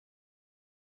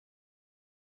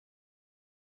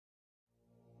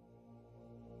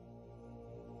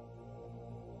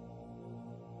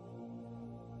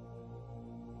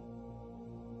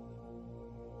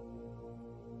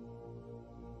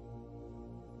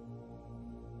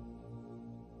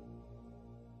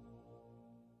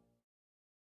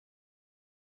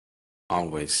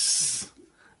always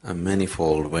a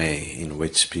manifold way in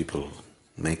which people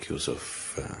make use of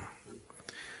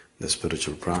the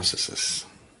spiritual processes.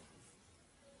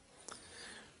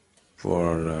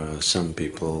 For some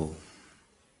people,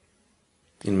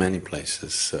 in many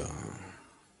places,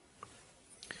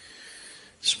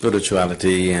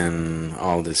 spirituality and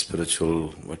all the spiritual…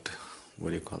 what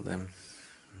do you call them?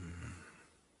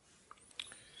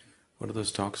 What are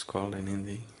those talks called in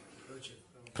Hindi?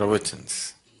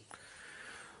 Pravachans.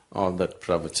 All that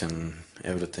pravachan,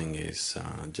 everything is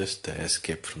just an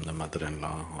escape from the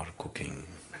mother-in-law or cooking.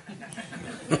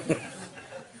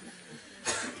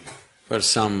 For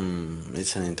some,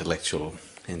 it's an intellectual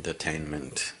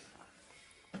entertainment.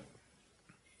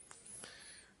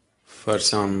 For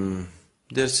some,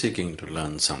 they're seeking to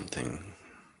learn something.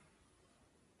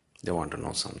 They want to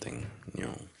know something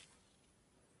new.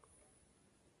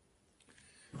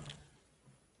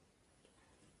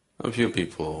 A few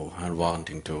people are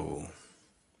wanting to,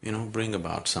 bring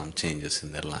about some changes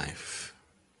in their life.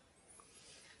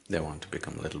 They want to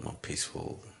become a little more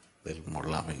peaceful, a little more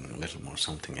loving, a little more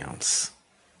something else.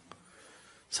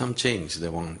 Some change they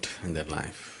want in their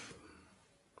life.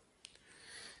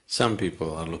 Some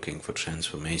people are looking for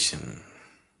transformation.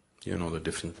 You know the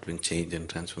difference between change and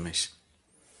transformation?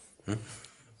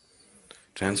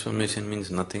 Transformation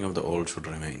means nothing of the old should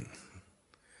remain.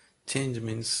 Change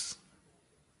means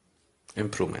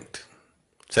improvement,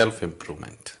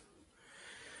 self-improvement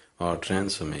or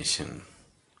transformation,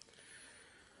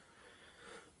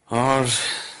 or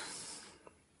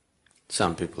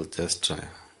some people just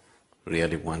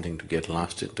really wanting to get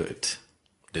lost into it,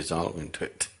 dissolve into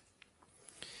it.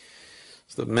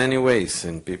 So there are many ways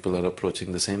and people are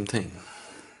approaching the same thing.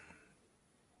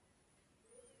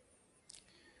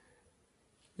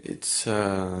 It's…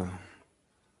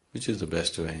 which is the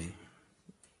best way?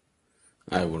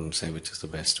 I wouldn't say which is the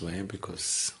best way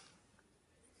because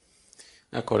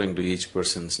according to each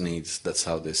person's needs, that's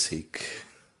how they seek.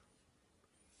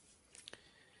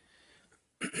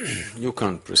 You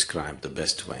can't prescribe the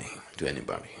best way to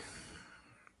anybody.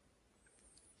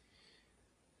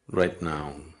 Right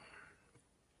now,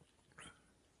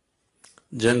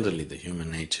 generally the human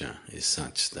nature is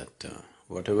such that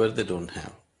whatever they don't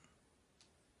have,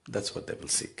 that's what they will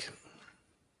seek.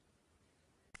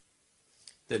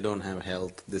 They don't have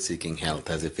health, they're seeking health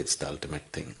as if it's the ultimate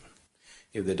thing.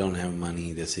 If they don't have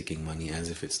money, they're seeking money as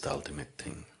if it's the ultimate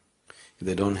thing. If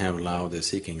they don't have love, they're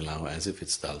seeking love as if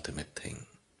it's the ultimate thing.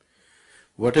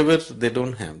 Whatever they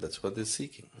don't have, that's what they're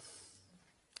seeking.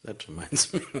 That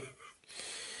reminds me,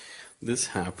 this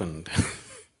happened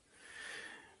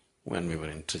when we were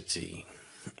in Trichy.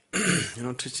 You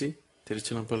know Trichy?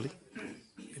 Tiruchirappalli?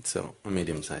 It's a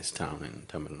medium-sized town in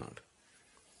Tamil Nadu.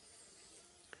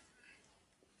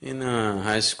 In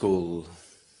high school,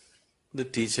 the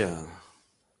teacher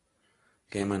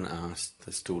came and asked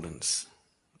the students,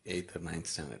 8th or 9th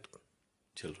standard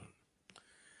children,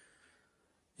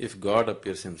 if God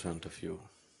appears in front of you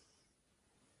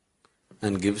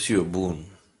and gives you a boon,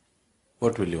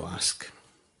 what will you ask?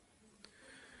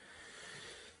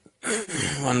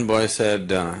 One boy said,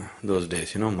 those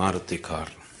days, Maruti car.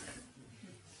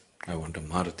 I want a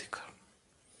Maruti car.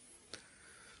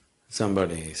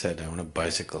 Somebody said, I want a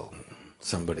bicycle.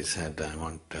 Somebody said, I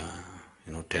want,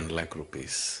 10 lakh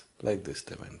rupees. Like this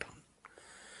they went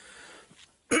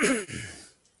on.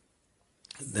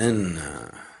 Then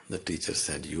the teacher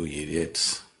said, you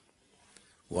idiots,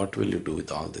 what will you do with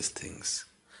all these things?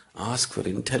 Ask for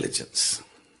intelligence.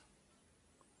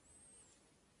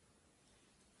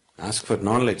 Ask for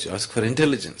knowledge, ask for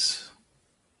intelligence.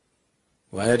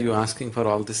 Why are you asking for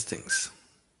all these things?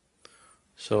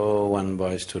 So one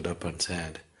boy stood up and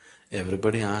said,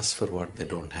 everybody asks for what they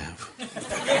don't have.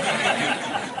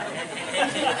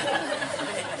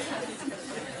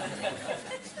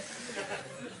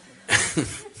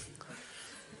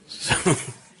 So,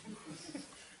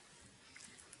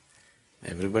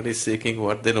 everybody is seeking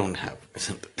what they don't have,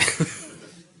 isn't it?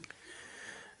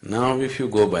 Now if you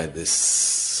go by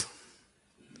this,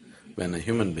 when a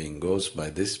human being goes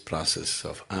by this process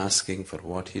of asking for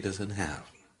what he doesn't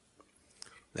have,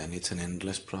 then it's an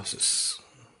endless process.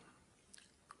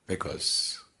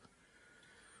 Because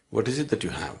what is it that you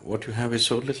have? What you have is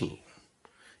so little.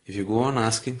 If you go on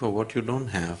asking for what you don't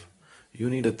have, you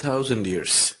need 1,000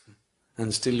 years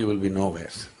and still you will be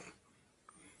nowhere.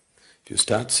 If you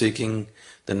start seeking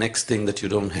the next thing that you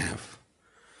don't have,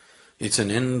 it's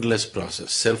an endless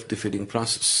process, self-defeating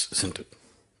process, isn't it?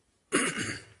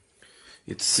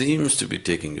 It seems to be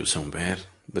taking you somewhere,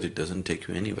 but it doesn't take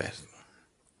you anywhere.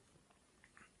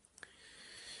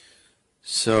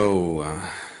 So,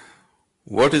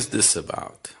 what is this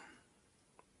about?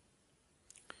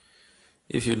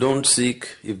 If you don't seek,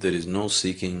 if there is no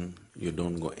seeking, you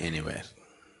don't go anywhere,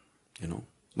 you know.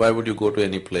 Why would you go to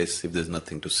any place if there's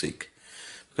nothing to seek?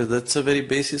 Because that's the very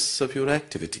basis of your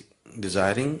activity,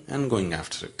 desiring and going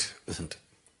after it, isn't it?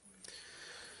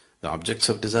 The objects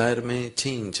of desire may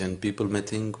change and people may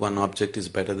think one object is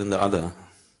better than the other,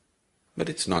 but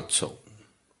it's not so.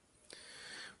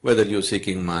 Whether you're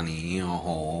seeking money or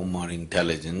home or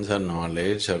intelligence or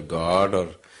knowledge or God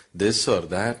or this or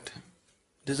that,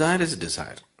 desire is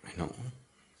desire, you know.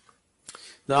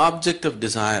 The object of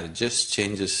desire just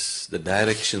changes the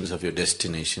directions of your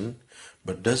destination,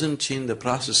 but doesn't change the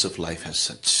process of life as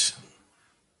such.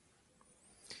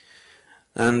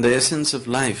 And the essence of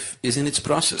life is in its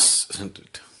process, isn't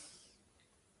it?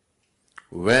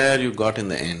 Where you got in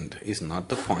the end is not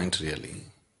the point really.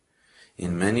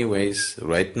 In many ways,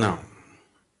 right now,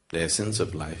 the essence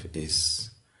of life is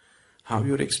how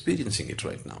you're experiencing it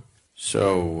right now.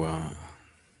 So,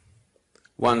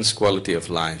 one's quality of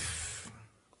life,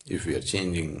 if we are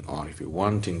changing or if you're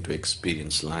wanting to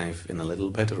experience life in a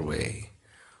little better way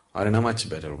or in a much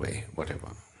better way, whatever,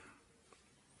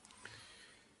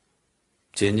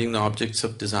 changing the objects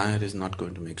of desire is not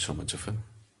going to make so much of a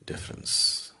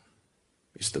difference.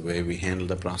 It's the way we handle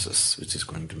the process which is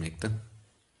going to make the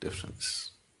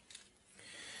difference.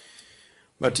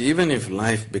 But even if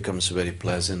life becomes a very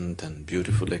pleasant and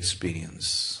beautiful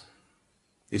experience,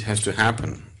 it has to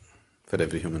happen for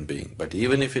every human being. But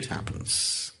even if it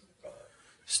happens,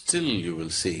 still you will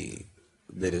see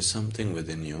there is something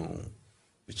within you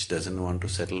which doesn't want to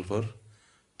settle for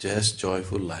just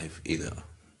joyful life either.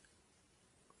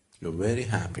 You're very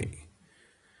happy,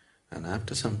 and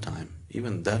after some time,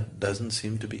 even that doesn't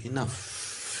seem to be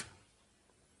enough.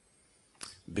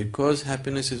 Because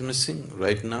happiness is missing,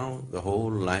 right now the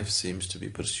whole life seems to be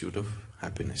pursuit of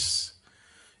happiness.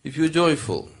 If you're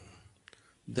joyful,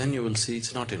 then you will see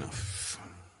it's not enough.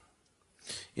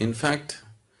 In fact,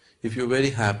 if you're very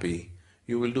happy,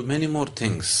 you will do many more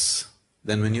things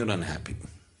than when you're unhappy.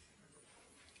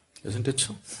 Isn't it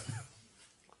so?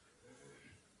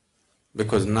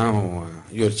 Because now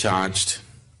you're charged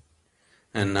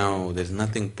and now there's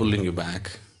nothing pulling you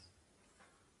back.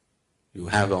 You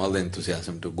have all the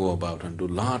enthusiasm to go about and do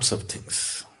lots of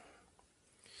things.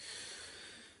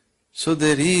 So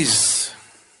there is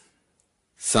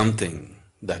something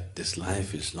that this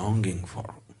life is longing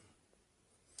for.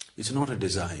 It's not a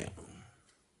desire,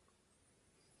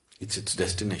 it's its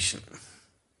destination.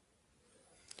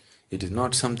 It is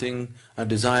not something, a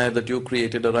desire that you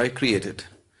created or I created.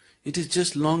 It is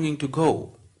just longing to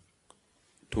go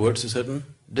towards a certain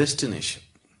destination.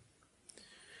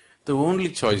 The only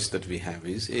choice that we have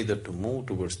is either to move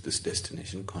towards this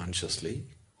destination consciously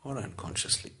or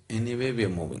unconsciously. Anyway we are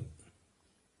moving.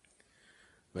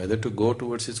 Whether to go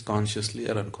towards it consciously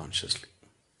or unconsciously.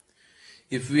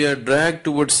 If we are dragged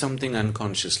towards something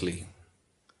unconsciously,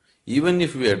 even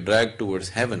if we are dragged towards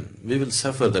heaven, we will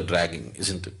suffer the dragging,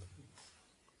 isn't it?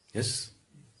 Yes?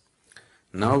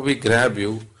 Now we grab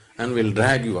you and we'll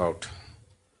drag you out.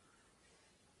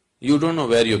 You don't know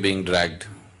where you're being dragged.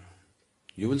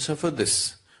 You will suffer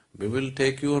this. We will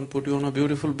take you and put you on a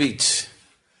beautiful beach.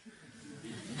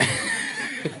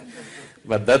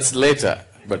 But that's later.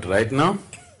 But right now,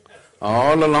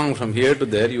 all along from here to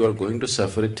there, you are going to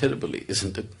suffer it terribly,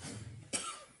 isn't it?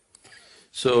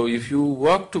 So if you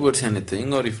walk towards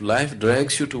anything or if life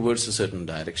drags you towards a certain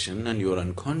direction and you are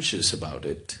unconscious about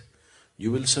it,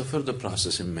 you will suffer the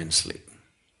process immensely.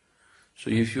 So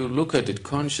if you look at it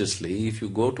consciously, if you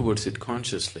go towards it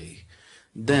consciously,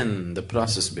 then the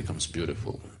process becomes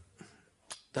beautiful.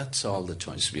 That's all the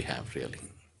choice we have really.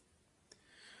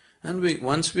 And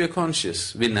once we are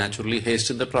conscious, we naturally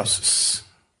hasten the process.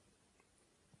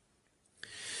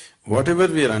 Whatever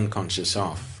we are unconscious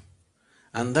of,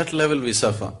 and that level we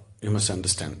suffer, you must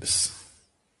understand this.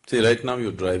 See, right now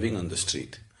you're driving on the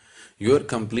street. You are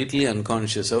completely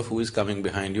unconscious of who is coming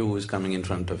behind you, who is coming in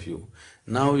front of you.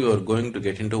 Now you are going to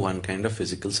get into one kind of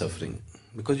physical suffering.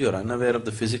 Because you are unaware of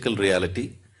the physical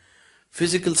reality,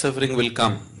 physical suffering will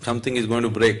come, something is going to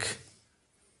break,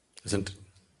 isn't it?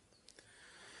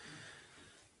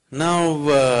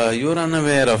 Now you are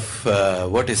unaware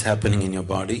of what is happening in your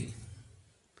body,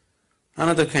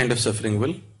 another kind of suffering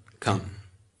will come.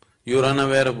 You are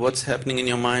unaware of what's happening in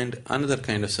your mind, another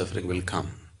kind of suffering will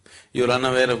come. You are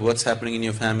unaware of what's happening in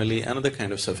your family, another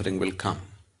kind of suffering will come.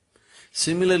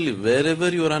 Similarly, wherever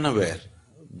you are unaware,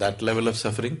 that level of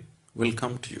suffering will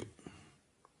come to you.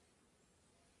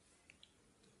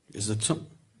 Is that so?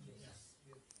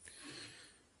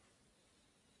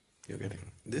 You're getting…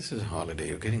 this is a holiday,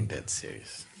 you're getting dead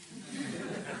serious.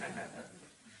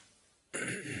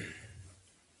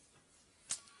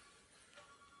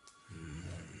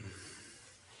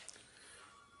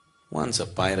 Once a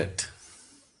pirate,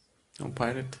 a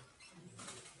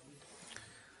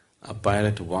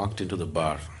pirate walked into the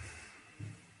bar.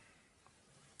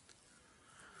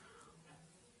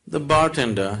 The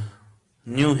bartender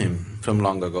knew him from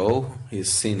long ago,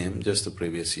 he's seen him just the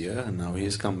previous year and now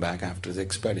he's come back after his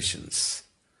expeditions.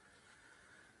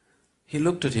 He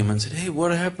looked at him and said, "Hey,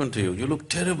 what happened to you? You look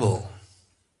terrible."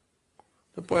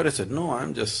 The pirate said, "No,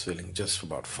 I'm just feeling just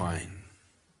about fine."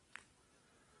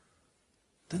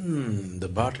 Then the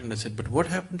bartender said, "But what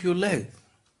happened to your leg?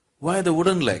 Why the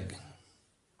wooden leg?"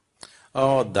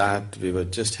 "Oh, that we were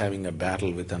just having a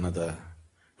battle with another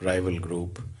rival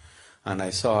group and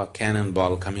I saw a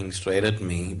cannonball coming straight at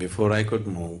me. Before I could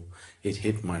move, it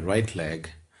hit my right leg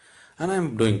and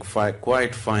I'm doing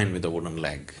quite fine with the wooden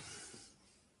leg.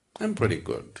 I'm pretty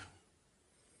good."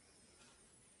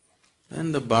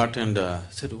 Then the bartender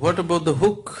said, "What about the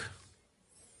hook?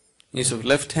 He said,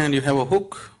 left hand you have a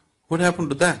hook. What happened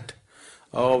to that?"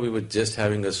 "Oh, we were just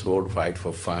having a sword fight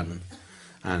for fun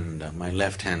and my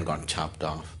left hand got chopped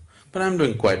off, but I'm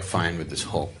doing quite fine with this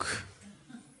hook."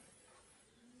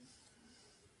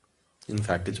 In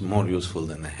fact, it's more useful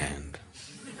than the hand.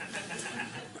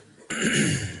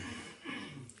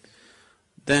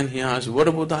 Then he asked, "What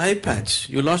about the eye patch?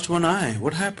 You lost one eye,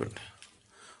 what happened?"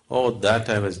 "Oh, that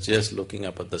I was just looking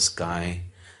up at the sky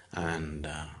and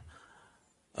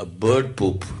a bird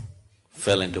poop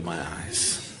fell into my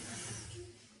eyes."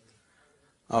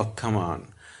 Oh, come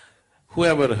on. Who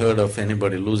ever heard of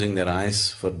anybody losing their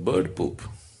eyes for bird poop?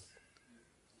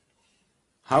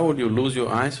 How would you lose your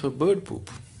eyes for bird poop?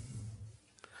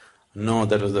 No,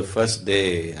 that was the first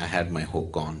day I had my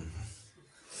hook on.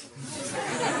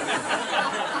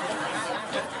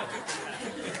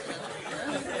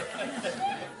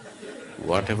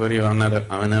 Whatever you are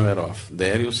unaware of,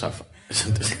 there you suffer,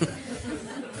 isn't it?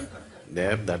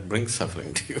 There, that brings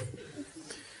suffering to you.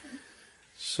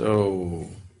 So,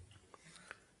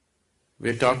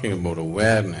 we're talking about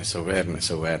awareness. Awareness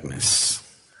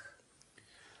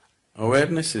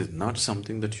is not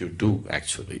something that you do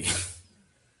actually.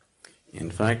 In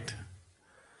fact,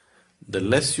 the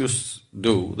less you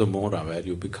do, the more aware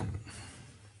you become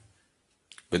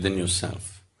within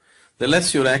yourself. The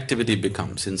less your activity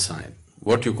becomes inside,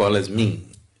 what you call as me,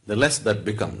 the less that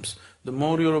becomes, the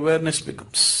more your awareness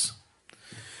becomes.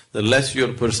 The less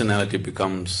your personality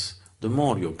becomes, the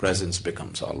more your presence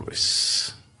becomes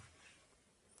always.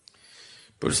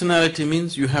 Personality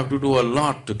means you have to do a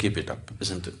lot to keep it up,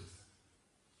 isn't it?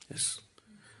 Yes.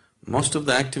 Most of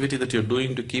the activity that you're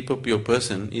doing to keep up your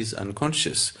person is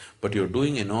unconscious, but you're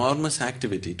doing enormous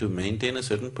activity to maintain a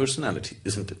certain personality,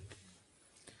 isn't it?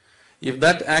 If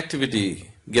that activity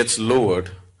gets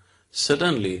lowered,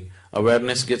 suddenly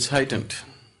awareness gets heightened,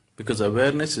 because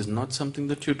awareness is not something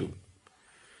that you do.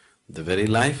 The very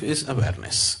life is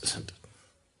awareness, isn't it?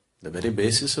 The very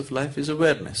basis of life is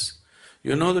awareness.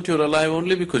 You know that you're alive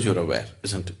only because you're aware,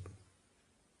 isn't it?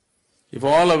 If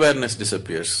all awareness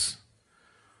disappears,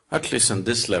 at least on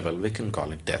this level, we can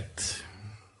call it death.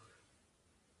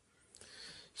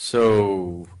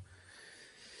 So,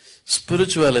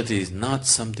 spirituality is not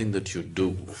something that you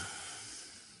do.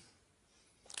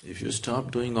 If you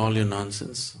stop doing all your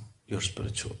nonsense, you're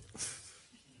spiritual.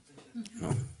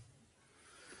 No?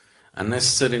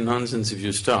 Unnecessary nonsense if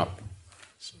you stop,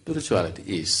 spirituality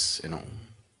is,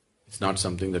 it's not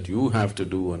something that you have to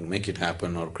do and make it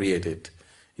happen or create it.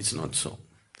 It's not so.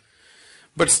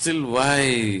 But still,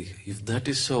 why? If that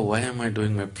is so, why am I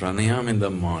doing my pranayam in the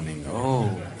morning?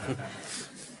 Oh!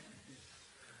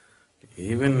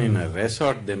 Even in a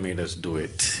resort they made us do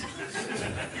it.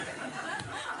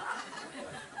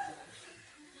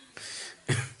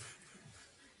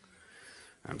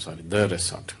 I'm sorry, the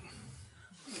resort.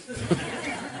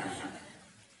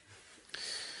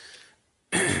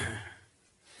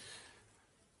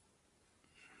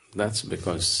 That's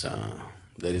because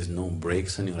there is no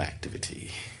breaks in your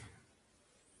activity.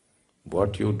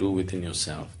 What you do within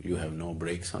yourself, you have no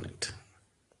breaks on it.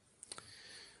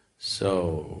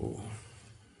 So,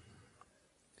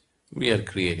 we are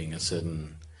creating a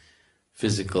certain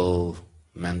physical,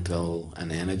 mental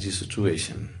and energy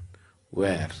situation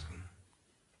where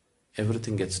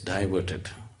everything gets diverted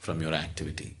from your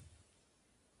activity.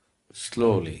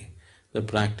 Slowly, the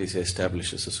practice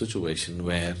establishes a situation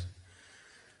where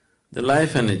the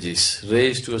life energies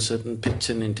raise to a certain pitch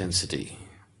and intensity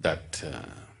that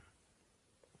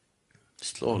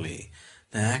slowly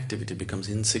the activity becomes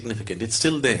insignificant. It's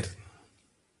still there.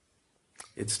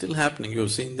 It's still happening.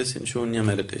 You've seen this in Shunya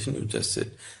meditation, you just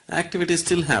said. Activity is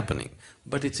still happening,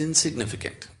 but it's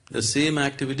insignificant. The same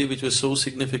activity which was so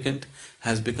significant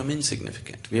has become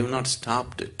insignificant. We have not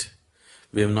stopped it.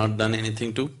 We have not done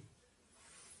anything to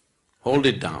hold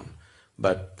it down,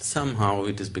 but somehow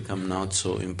it has become not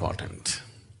so important.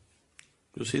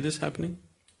 You see this happening?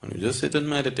 When you just sit and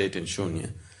meditate in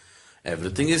shunya,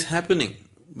 everything is happening,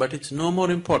 but it's no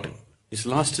more important. It's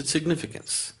lost its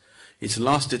significance. It's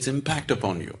lost its impact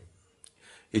upon you.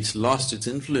 It's lost its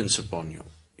influence upon you.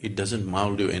 It doesn't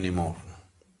mold you anymore.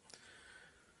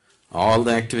 All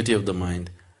the activity of the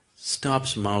mind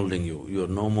stops molding you. You are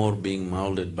no more being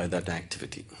molded by that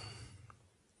activity.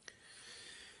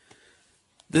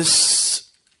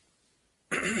 This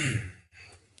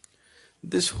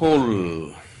this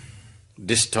whole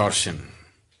distortion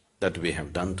that we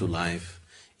have done to life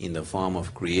in the form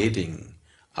of creating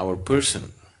our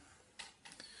person.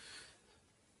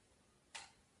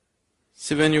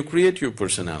 See, when you create your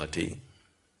personality,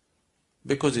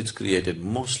 because it's created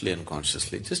mostly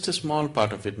unconsciously, just a small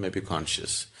part of it may be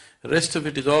conscious, the rest of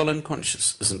it is all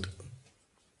unconscious, isn't it?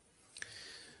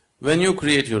 When you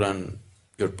create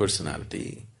your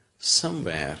personality,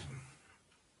 somewhere,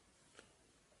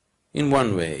 in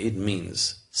one way, it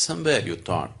means somewhere you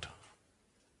thought,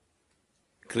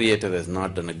 Creator has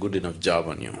not done a good enough job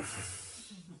on you,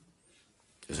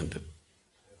 isn't it?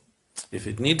 If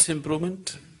it needs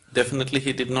improvement, definitely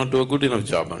He did not do a good enough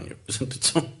job on you, isn't it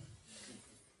so?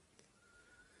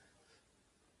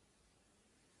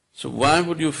 So why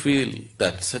would you feel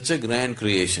that such a grand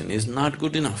creation is not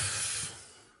good enough?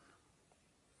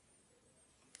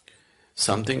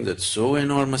 Something that's so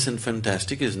enormous and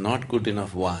fantastic is not good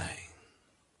enough, why?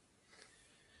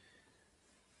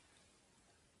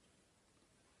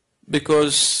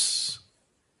 Because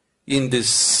in this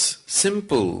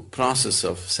simple process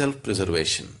of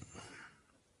self-preservation,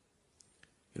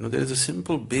 there is a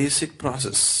simple basic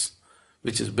process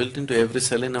which is built into every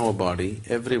cell in our body.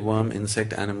 Every worm,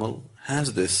 insect, animal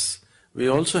has this. We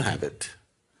also have it.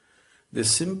 This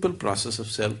simple process of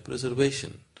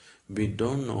self-preservation, we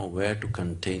don't know where to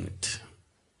contain it.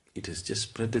 It has just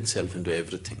spread itself into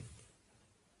everything.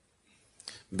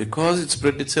 Because it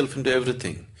spread itself into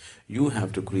everything, you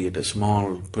have to create a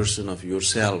small person of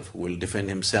yourself who will defend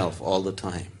himself all the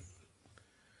time.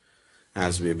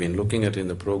 As we have been looking at in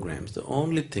the programs, the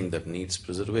only thing that needs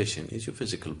preservation is your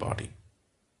physical body.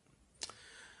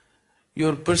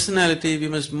 Your personality, we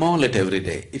must maul it every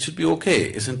day. It should be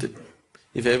okay, isn't it?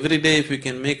 If every day if you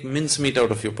can make mincemeat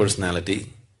out of your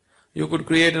personality, you could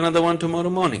create another one tomorrow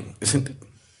morning, isn't it?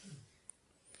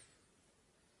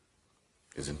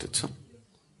 Isn't it so?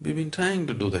 We've been trying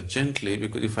to do that gently,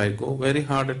 because if I go very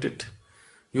hard at it,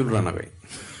 you'll run away.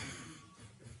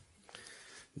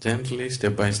 Gently,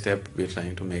 step by step, we're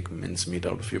trying to make mincemeat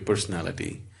out of your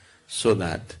personality so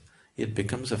that it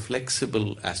becomes a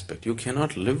flexible aspect. You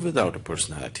cannot live without a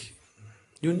personality.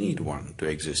 You need one to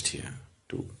exist here,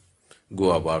 to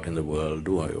go about in the world,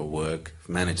 do your work,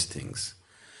 manage things.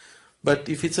 But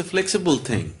if it's a flexible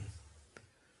thing,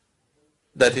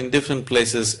 that in different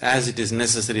places, as it is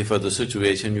necessary for the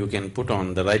situation, you can put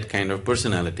on the right kind of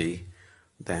personality,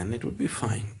 then it would be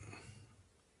fine.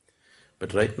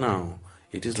 But right now,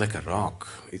 it is like a rock,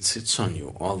 it sits on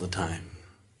you all the time.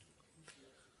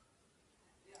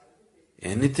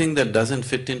 Anything that doesn't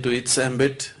fit into its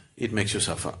ambit, it makes you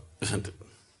suffer, isn't it?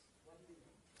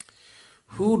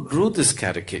 Who drew this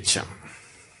caricature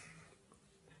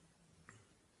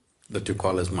that you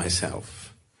call as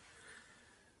myself?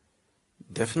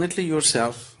 Definitely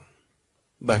yourself,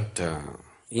 but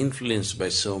influenced by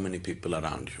so many people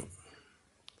around you.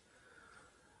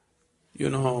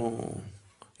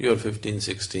 You're 15,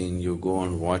 16, you go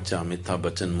and watch a Amitabh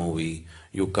Bachchan movie,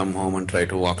 you come home and try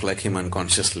to walk like him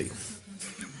unconsciously.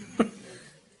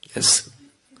 Yes,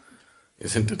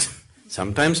 isn't it?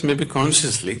 Sometimes maybe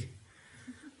consciously,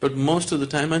 but most of the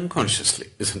time unconsciously,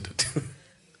 isn't it?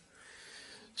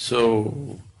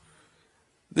 So,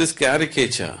 this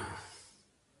caricature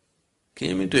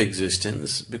came into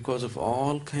existence because of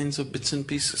all kinds of bits and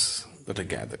pieces that are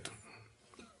gathered.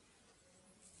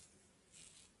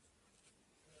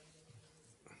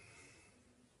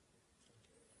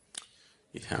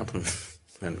 It happened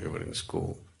when we were in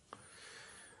school.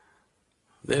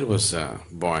 There was a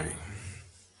boy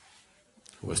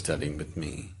who was studying with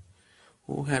me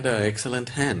who had an excellent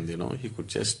hand, he could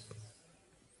just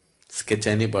sketch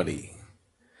anybody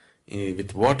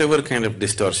with whatever kind of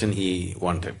distortion he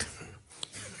wanted.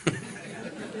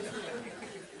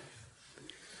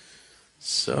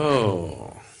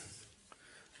 So,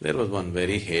 there was one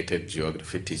very hated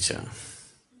geography teacher.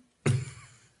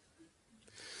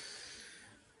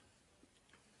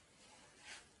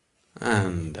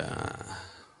 And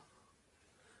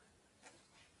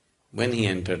when he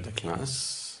entered the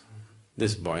class,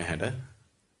 this boy had a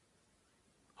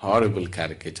horrible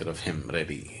caricature of him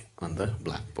ready on the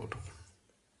blackboard.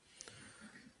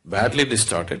 badly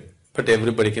distorted, but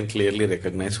everybody can clearly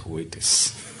recognize who it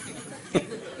is.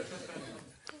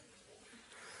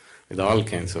 With all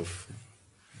kinds of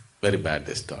very bad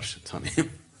distortions on him.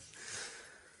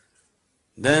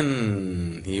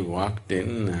 Then he walked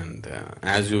in and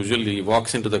as usual he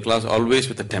walks into the class always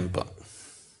with a temper.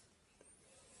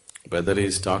 Whether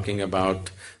he's talking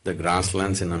about the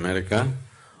grasslands in America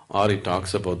or he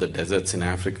talks about the deserts in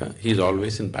Africa, he's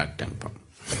always in bad temper.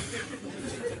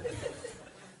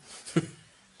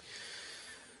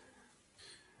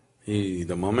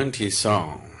 The moment he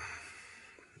saw,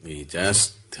 he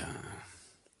just…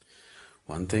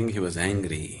 one thing he was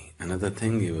angry, another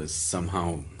thing he was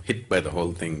somehow hit by the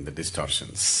whole thing, the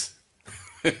distortions.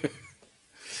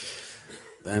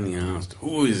 Then he asked,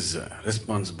 who is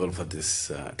responsible for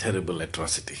this terrible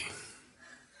atrocity?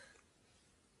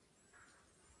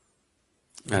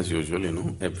 As usual, you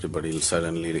know, everybody is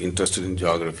suddenly interested in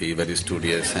geography, very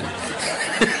studious and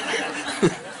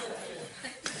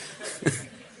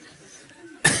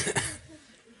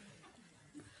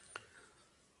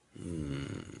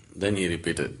Then he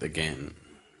repeated again,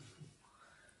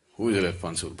 who is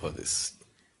responsible for this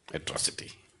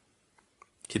atrocity?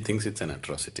 He thinks it's an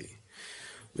atrocity.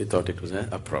 We thought it was an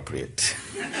appropriate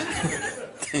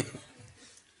thing.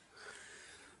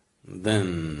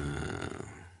 Then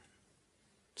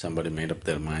somebody made up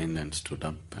their mind and stood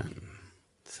up and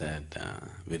said,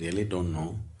 we really don't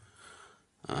know,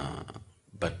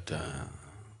 but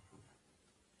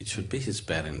it should be his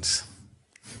parents.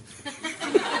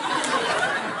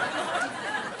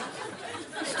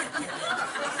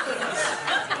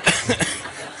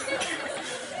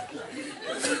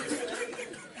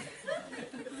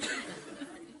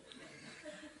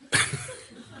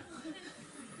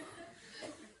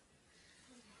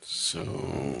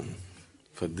 So,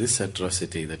 for this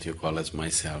atrocity that you call as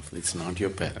myself, it's not your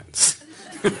parents.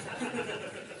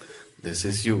 This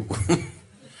is you.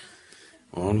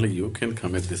 Only you can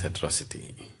commit this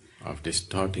atrocity of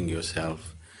distorting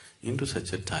yourself into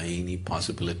such a tiny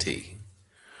possibility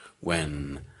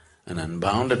when an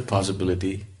unbounded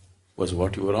possibility was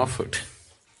what you were offered.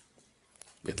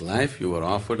 With life, you were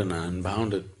offered an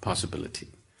unbounded possibility.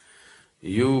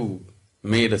 You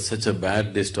made such a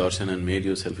bad distortion and made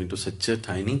yourself into such a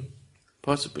tiny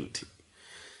possibility.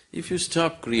 If you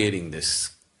stop creating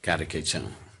this caricature,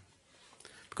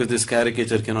 because this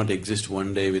caricature cannot exist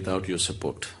one day without your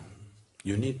support,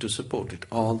 you need to support it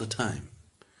all the time.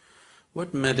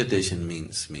 What meditation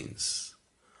means,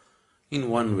 in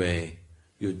one way,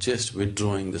 you're just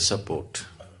withdrawing the support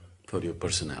for your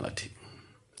personality,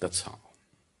 that's all.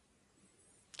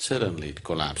 Suddenly it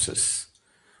collapses.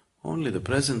 Only the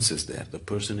presence is there, the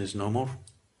person is no more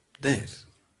there.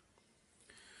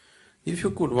 If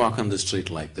you could walk on the street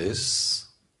like this,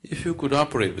 if you could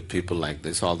operate with people like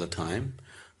this all the time,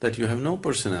 that you have no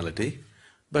personality,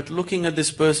 but looking at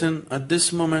this person at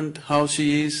this moment, how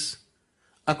she is,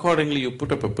 accordingly you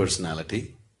put up a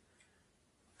personality,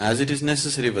 as it is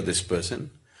necessary for this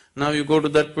person. Now you go to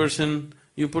that person,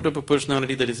 you put up a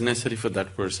personality that is necessary for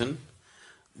that person,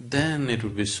 then it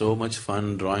would be so much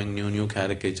fun drawing new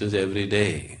caricatures every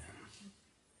day.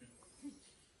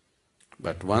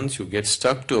 But once you get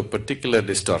stuck to a particular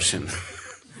distortion,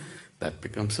 that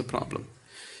becomes a problem.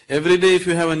 Every day if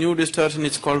you have a new distortion,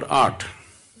 it's called art.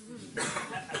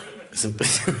 Simple.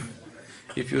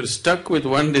 If you're stuck with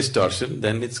one distortion,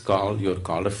 then you're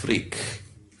called a freak.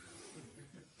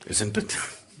 Isn't it?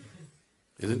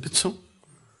 Isn't it so?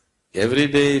 Every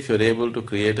day if you're able to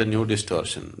create a new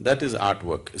distortion, that is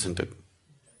artwork, isn't it?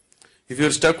 If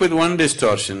you're stuck with one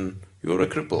distortion, you're a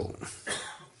cripple.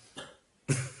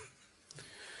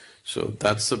 So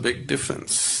that's the big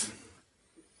difference.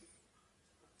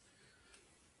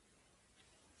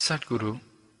 Sadhguru,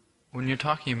 when you're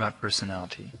talking about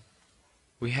personality,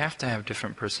 we have to have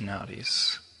different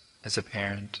personalities as a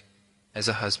parent, as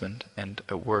a husband, and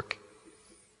at work.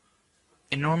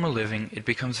 In normal living, it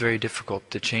becomes very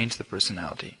difficult to change the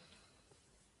personality.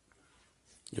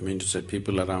 You mean to say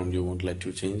people around you won't let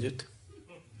you change it?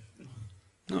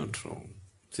 Not true.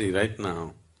 See, right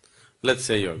now, let's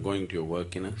say you're going to your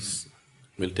work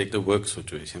we'll take the work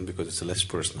situation because it's less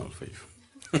personal for you.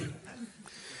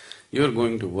 You're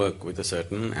going to work with a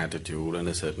certain attitude and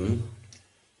a certain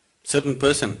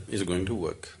person is going to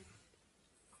work,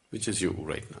 which is you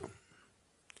right now.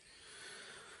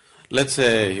 Let's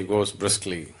say he goes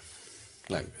briskly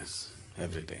like this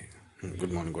every day,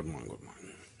 good morning, good morning, good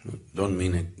morning. Don't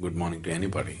mean a good morning to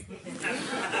anybody.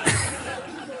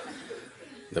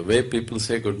 The way people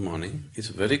say good morning, it's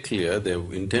very clear they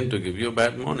intend to give you a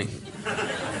bad morning.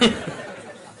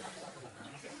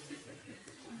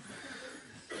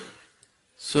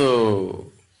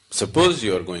 So, Suppose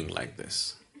you are going like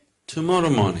this. Tomorrow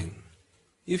morning,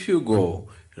 if you go,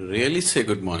 really say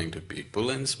good morning to people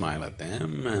and smile at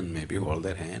them and maybe hold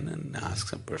their hand and ask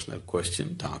some personal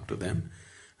question, talk to them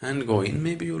and go in,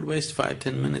 maybe you'll waste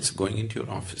 5–10 minutes going into your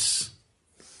office.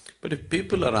 But if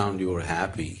people around you are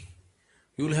happy,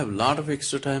 you'll have a lot of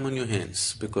extra time on your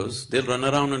hands because they'll run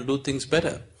around and do things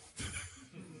better,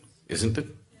 isn't it?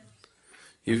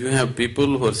 If you have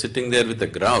people who are sitting there with a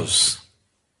grouse,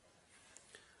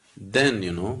 then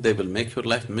they will make your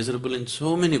life miserable in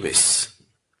so many ways,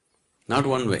 not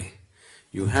one way.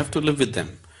 You have to live with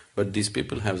them, but these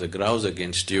people have a grouse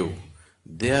against you,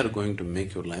 they are going to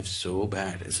make your life so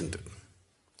bad, isn't it?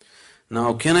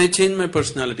 Now, can I change my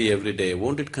personality every day?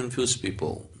 Won't it confuse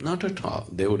people? Not at all,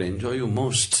 they would enjoy you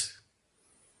most.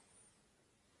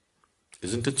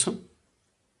 Isn't it so?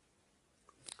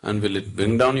 And will it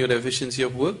bring down your efficiency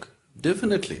of work?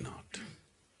 Definitely not.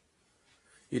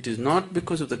 It is not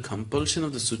because of the compulsion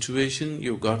of the situation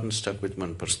you've gotten stuck with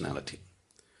one personality.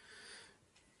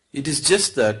 It is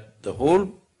just that the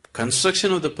whole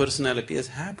construction of the personality has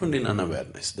happened in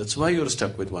unawareness. That's why you're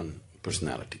stuck with one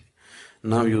personality.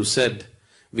 Now you said,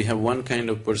 we have one kind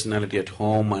of personality at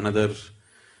home, another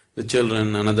with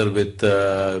children, another with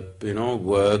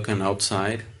work and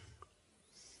outside.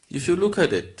 If you look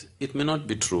at it, it may not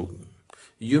be true.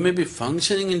 You may be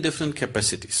functioning in different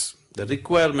capacities. The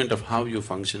requirement of how you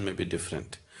function may be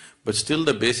different, but still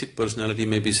the basic personality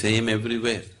may be same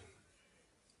everywhere.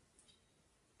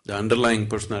 The underlying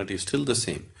personality is still the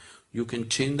same. You can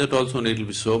change that also and it'll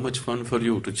be so much fun for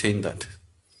you to change that.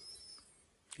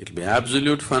 It'll be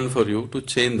absolute fun for you to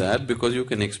change that because you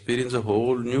can experience a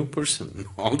whole new person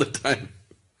all the time.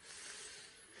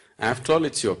 After all,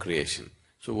 it's your creation.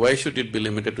 So why should it be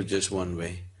limited to just one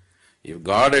way? If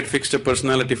God had fixed a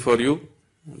personality for you,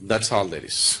 that's all there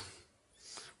is.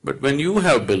 But when you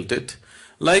have built it,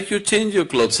 like you change your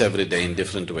clothes every day in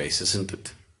different ways, isn't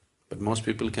it? But most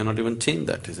people cannot even change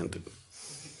that, isn't it?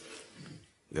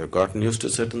 They've gotten used to a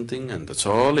certain thing and that's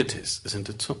all it is, isn't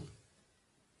it so?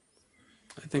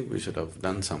 I think we should have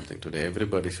done something today.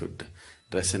 Everybody should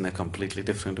dress in a completely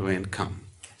different way and come.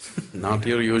 Not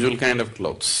your usual kind of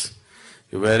clothes.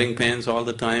 You're wearing pants all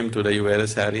the time, today you wear a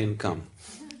sari and come.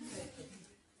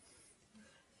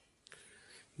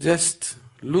 Just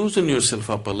loosen yourself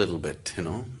up a little bit,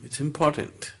 it's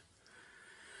important.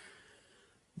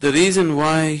 The reason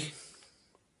why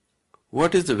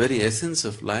what is the very essence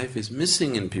of life is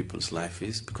missing in people's life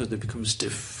is because they become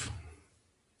stiff.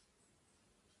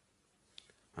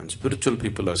 And spiritual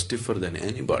people are stiffer than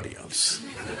anybody else.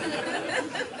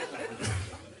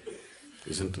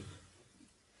 Isn't it?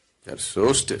 They're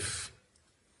so stiff.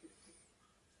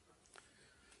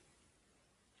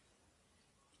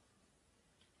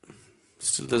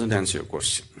 Still doesn't answer your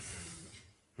question.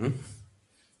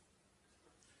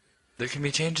 There can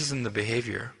be changes in the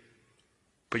behavior,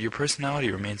 but your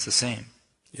personality remains the same.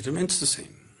 It remains the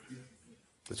same.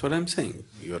 That's what I'm saying.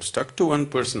 You are stuck to one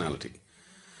personality.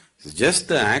 It's just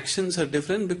the actions are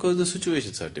different because the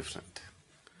situations are different.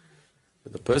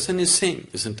 But the person is same,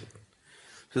 isn't it?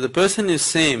 So the person is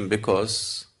same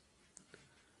because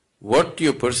what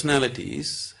your personality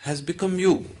is has become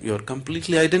you. You are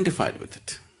completely identified with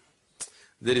it.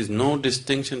 There is no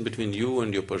distinction between you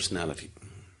and your personality,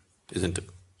 isn't it?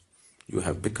 You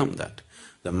have become that.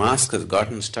 The mask has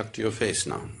gotten stuck to your face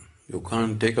now. You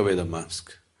can't take away the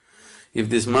mask. If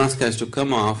this mask has to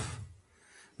come off,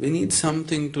 we need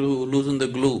something to loosen the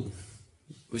glue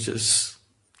which has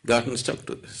gotten stuck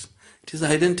to this. It is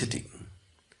identity.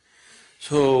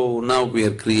 So now we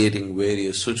are creating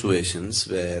various situations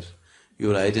where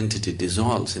your identity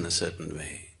dissolves in a certain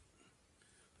way.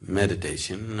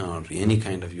 Meditation or any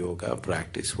kind of yoga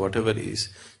practice, whatever it is,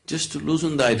 just to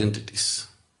loosen the identities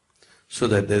so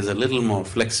that there's a little more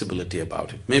flexibility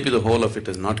about it. Maybe the whole of it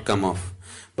has not come off,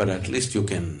 but at least you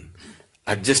can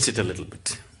adjust it a little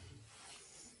bit.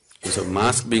 So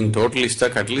mask being totally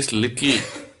stuck, at least little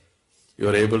you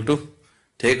are able to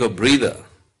take a breather.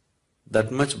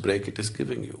 That much break it is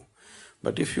giving you.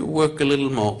 But if you work a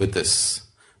little more with this,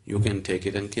 you can take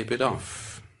it and keep it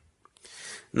off.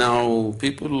 Now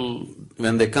people,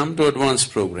 when they come to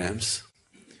advanced programs,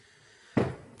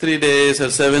 3 days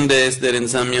or 7 days they're in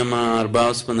samyama or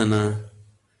bhavaspandana,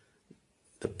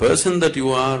 the person that you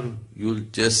are, you'll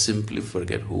just simply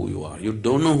forget who you are. You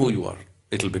don't know who you are.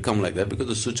 It'll become like that because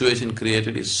the situation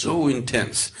created is so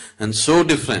intense and so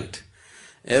different.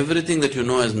 Everything that you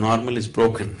know as normal is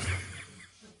broken.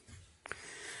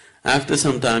 After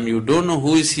some time, you don't know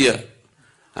who is here.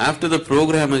 After the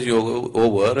program is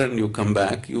over and you come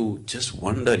back, you just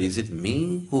wonder, is it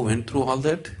me who went through all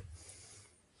that?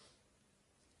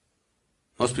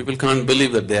 Most people can't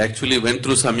believe that they actually went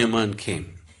through samyama and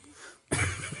came.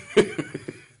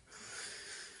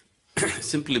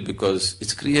 Simply because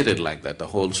it's created like that, the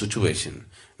whole situation.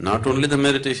 Not only the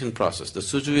meditation process, the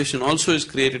situation also is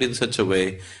created in such a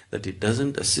way that it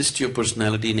doesn't assist your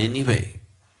personality in any way.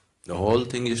 The whole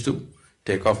thing is to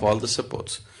take off all the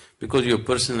supports, because your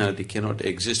personality cannot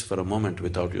exist for a moment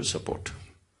without your support.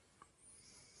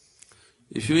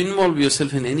 If you involve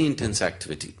yourself in any intense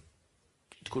activity,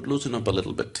 it could loosen up a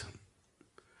little bit.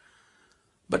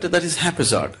 But that is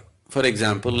haphazard. For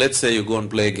example, let's say you go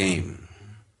and play a game.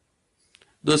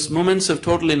 Those moments of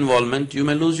total involvement, you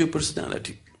may lose your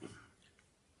personality.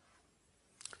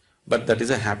 But that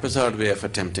is a haphazard way of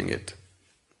attempting it.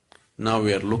 Now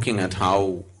we are looking at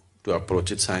how to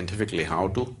approach it scientifically, how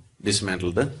to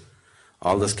dismantle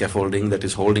all the scaffolding that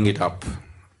is holding it up.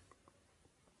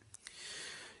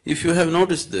 If you have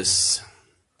noticed this,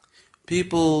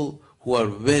 people who are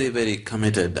very, very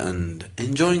committed and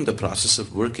enjoying the process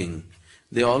of working,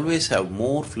 they always have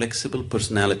more flexible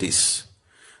personalities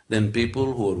than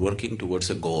people who are working towards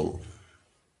a goal.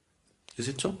 Is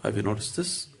it so? Have you noticed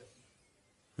this?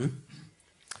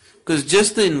 Because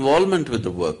just the involvement with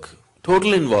the work,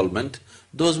 total involvement,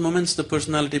 those moments the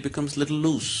personality becomes little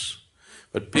loose.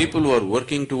 But people who are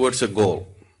working towards a goal,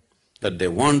 that they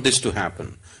want this to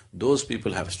happen, those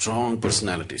people have strong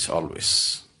personalities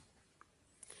always.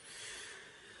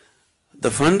 The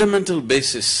fundamental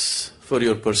basis for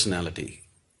your personality,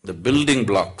 the building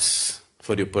blocks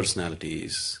for your personality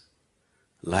is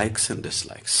likes and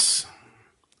dislikes.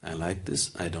 I like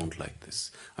this, I don't like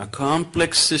this. A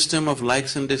complex system of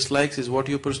likes and dislikes is what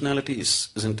your personality is,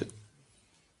 isn't it?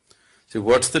 See,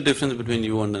 what's the difference between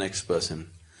you and the next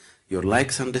person? Your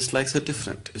likes and dislikes are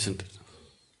different, isn't it?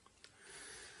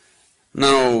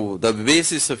 Now, the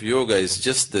basis of yoga is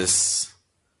just this,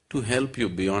 to help you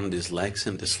beyond these likes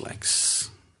and dislikes.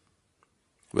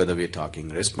 Whether we're talking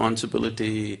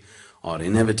responsibility or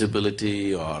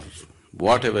inevitability or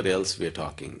whatever else we're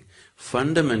talking,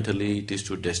 fundamentally it is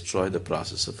to destroy the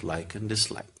process of like and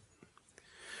dislike.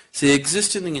 See,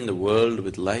 existing in the world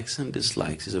with likes and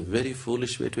dislikes is a very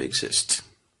foolish way to exist.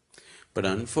 But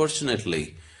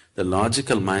unfortunately, the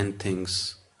logical mind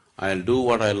thinks, I'll do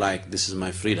what I like, this is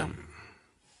my freedom.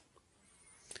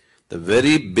 The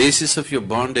very basis of your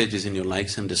bondage is in your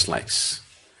likes and dislikes,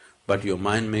 but your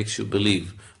mind makes you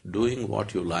believe doing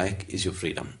what you like is your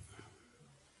freedom.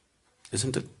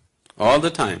 Isn't it? All the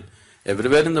time,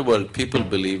 everywhere in the world, people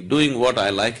believe doing what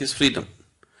I like is freedom.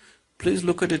 Please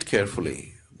look at it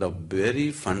carefully. The very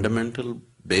fundamental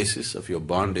basis of your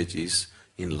bondage is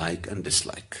in like and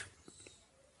dislike.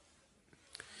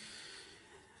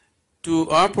 To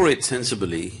operate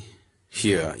sensibly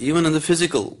here, even in the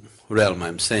physical realm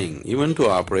I'm saying, even to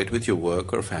operate with your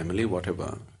work or family,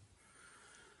 whatever,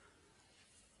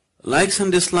 likes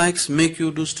and dislikes make you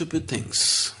do stupid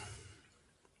things.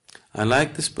 I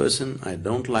like this person, I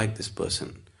don't like this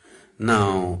person.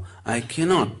 Now, I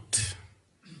cannot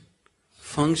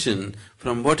function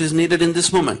from what is needed in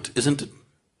this moment, isn't it?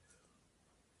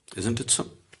 Isn't it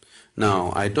so?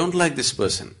 Now, I don't like this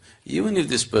person. Even if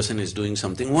this person is doing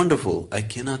something wonderful, I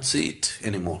cannot see it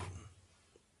anymore.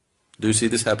 Do you see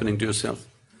this happening to yourself?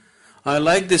 I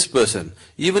like this person.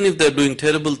 Even if they're doing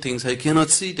terrible things, I cannot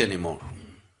see it anymore.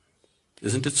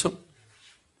 Isn't it so?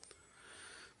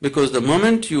 Because the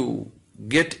moment you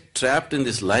get trapped in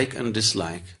this like and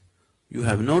dislike, you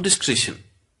have no discretion.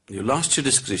 You lost your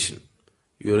discretion.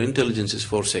 Your intelligence is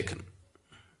forsaken.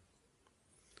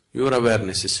 Your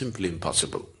awareness is simply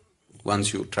impossible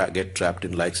once you get trapped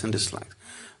in likes and dislikes.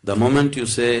 The moment you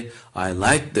say, I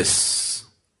like this,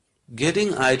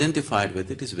 getting identified with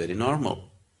it is very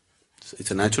normal.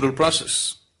 It's a natural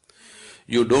process.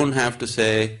 You don't have to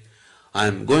say,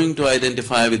 I'm going to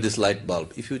identify with this light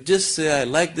bulb. If you just say, I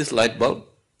like this light bulb,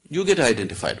 you get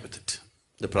identified with it.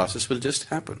 The process will just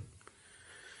happen.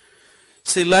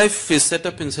 See, life is set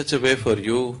up in such a way for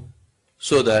you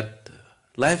so that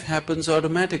life happens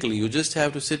automatically. You just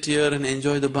have to sit here and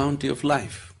enjoy the bounty of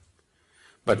life.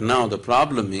 But now the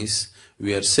problem is,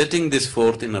 we are setting this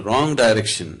forth in a wrong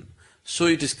direction, so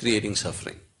it is creating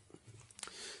suffering.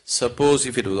 Suppose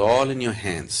if it was all in your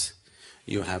hands,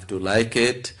 you have to like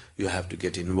it, you have to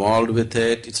get involved with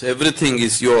it, everything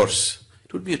is yours.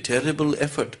 It would be a terrible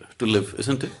effort to live,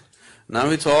 isn't it? Now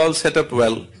it's all set up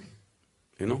well,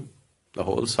 the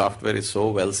whole software is so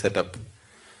well set up.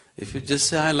 If you just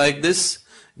say, I like this,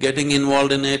 getting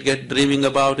involved in it, dreaming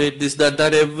about it, this, that,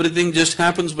 everything just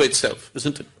happens by itself,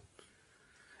 isn't it?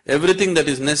 Everything that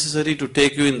is necessary to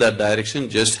take you in that direction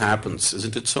just happens,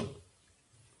 isn't it so?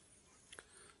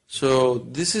 So,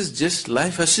 this is just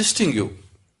life assisting you.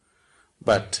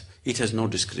 But It has no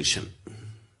discretion.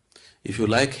 If you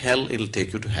like hell, it'll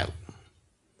take you to hell.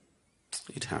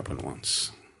 It happened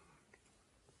once.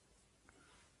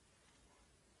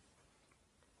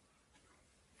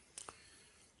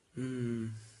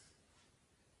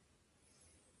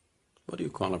 What do you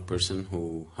call a person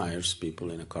who hires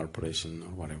people in a corporation or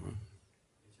whatever?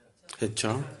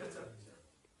 HR?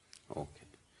 Okay.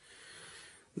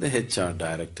 The HR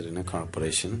director in a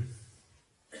corporation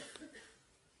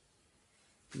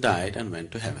died and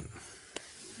went to heaven.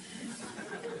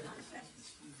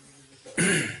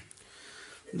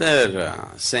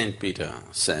 There, Saint Peter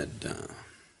said,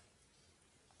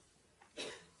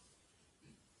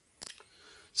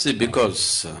 see,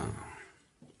 because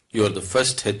you are the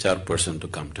first HR person to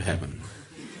come to heaven,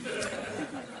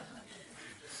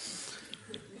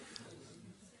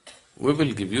 we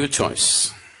will give you a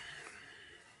choice.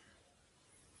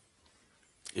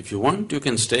 If you want, you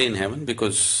can stay in heaven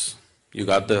because you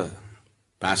got the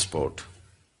passport.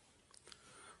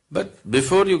 But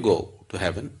before you go to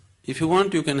heaven, if you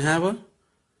want, you can have a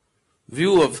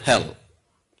view of hell.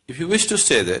 If you wish to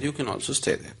stay there, you can also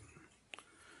stay there.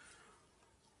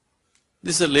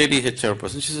 This is a lady HR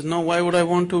person. She said, no, why would I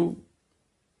want to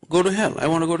go to hell? I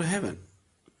want to go to heaven.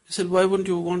 He said, why wouldn't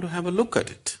you want to have a look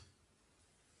at it?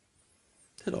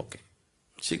 I said, okay.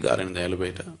 She got in the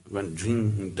elevator, went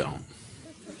ding down.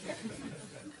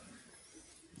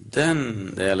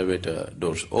 Then the elevator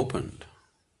doors opened,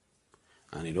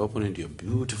 and it opened into a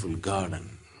beautiful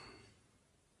garden.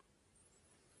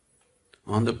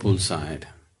 On the poolside,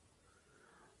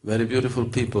 very beautiful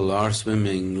people are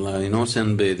swimming,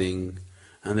 sunbathing,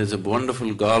 and there's a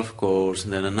wonderful golf course,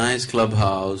 and then a nice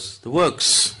clubhouse, the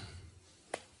works.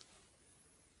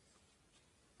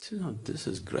 She said, oh, this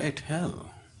is great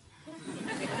hell.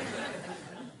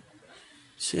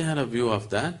 She had a view of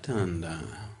that, and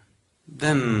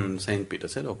then Saint Peter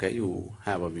said, okay, you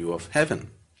have a view of heaven,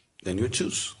 then you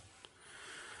choose.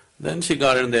 Then she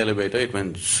got in the elevator, it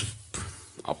went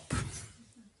up.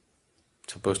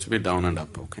 Supposed to be down and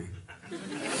up, okay?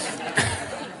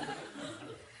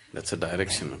 That's a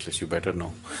direction, at least you better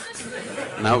know.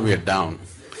 Now we are down.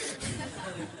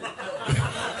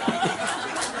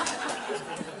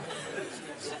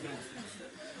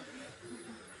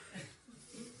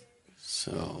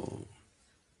 So,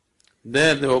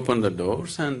 there they opened the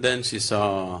doors, and then she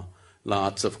saw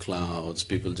lots of clouds,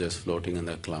 people just floating in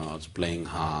the clouds, playing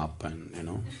harp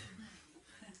and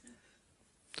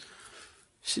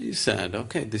She said,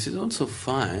 okay, this is also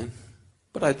fine,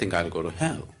 but I think I'll go to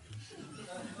hell.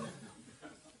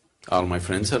 All my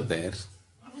friends are there,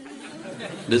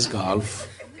 disc golf,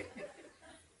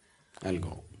 I'll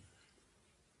go.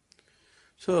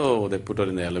 So they put her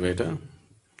in the elevator,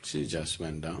 she just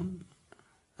went down,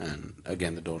 and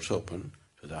again the doors opened.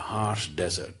 It was a harsh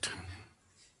desert.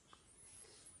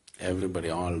 Everybody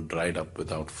all dried up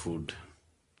without food,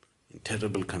 in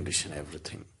terrible condition,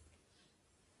 everything.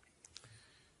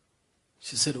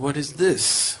 She said, what is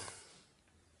this?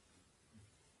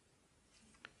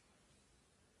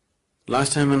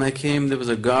 Last time when I came, there was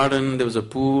a garden, there was a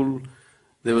pool,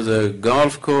 there was a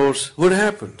golf course. What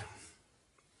happened?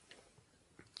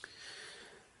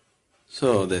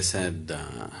 So they said,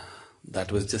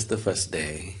 that was just the first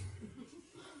day,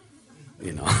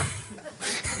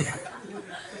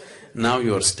 Now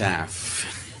you're staff.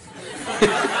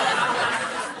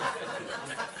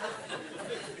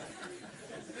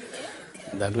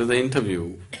 That was the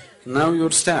interview. Now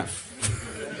you're staff.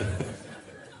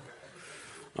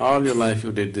 All your life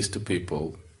you did this to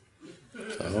people,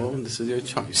 so this is your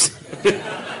choice.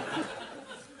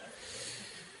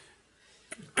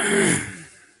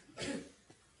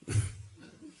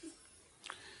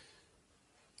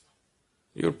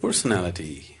 Your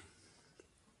personality.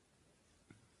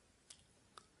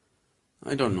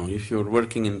 I don't know, if you're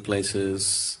working in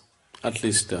places, at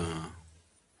least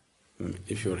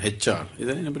if you're HR, is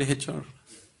there anybody HR?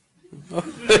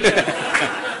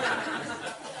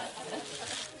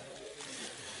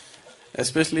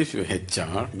 Especially if you're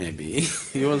HR, maybe,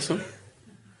 you also.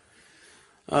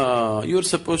 You're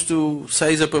supposed to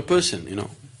size up a person,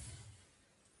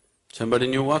 Somebody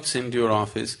new walks into your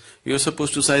office, you're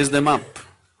supposed to size them up,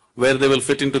 where they will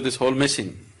fit into this whole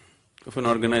machine of an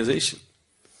organization.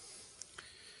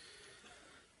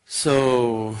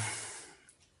 So,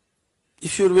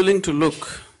 if you're willing to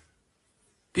look,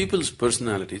 people's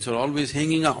personalities are always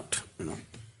hanging out,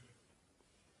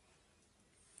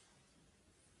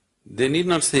 They need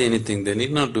not say anything, they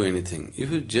need not do anything.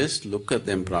 If you just look at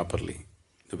them properly,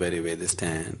 the very way they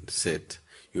stand, sit,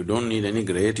 you don't need any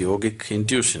great yogic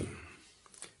intuition.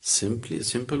 Simply a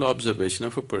simple observation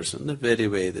of a person, the very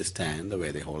way they stand, the way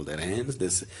they hold their hands,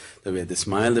 the way they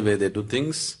smile, the way they do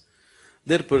things,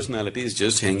 their personality is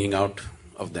just hanging out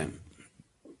of them.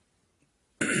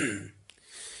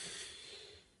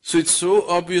 So it's so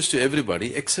obvious to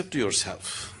everybody except to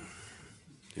yourself,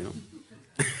 you know.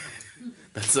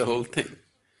 That's the whole thing.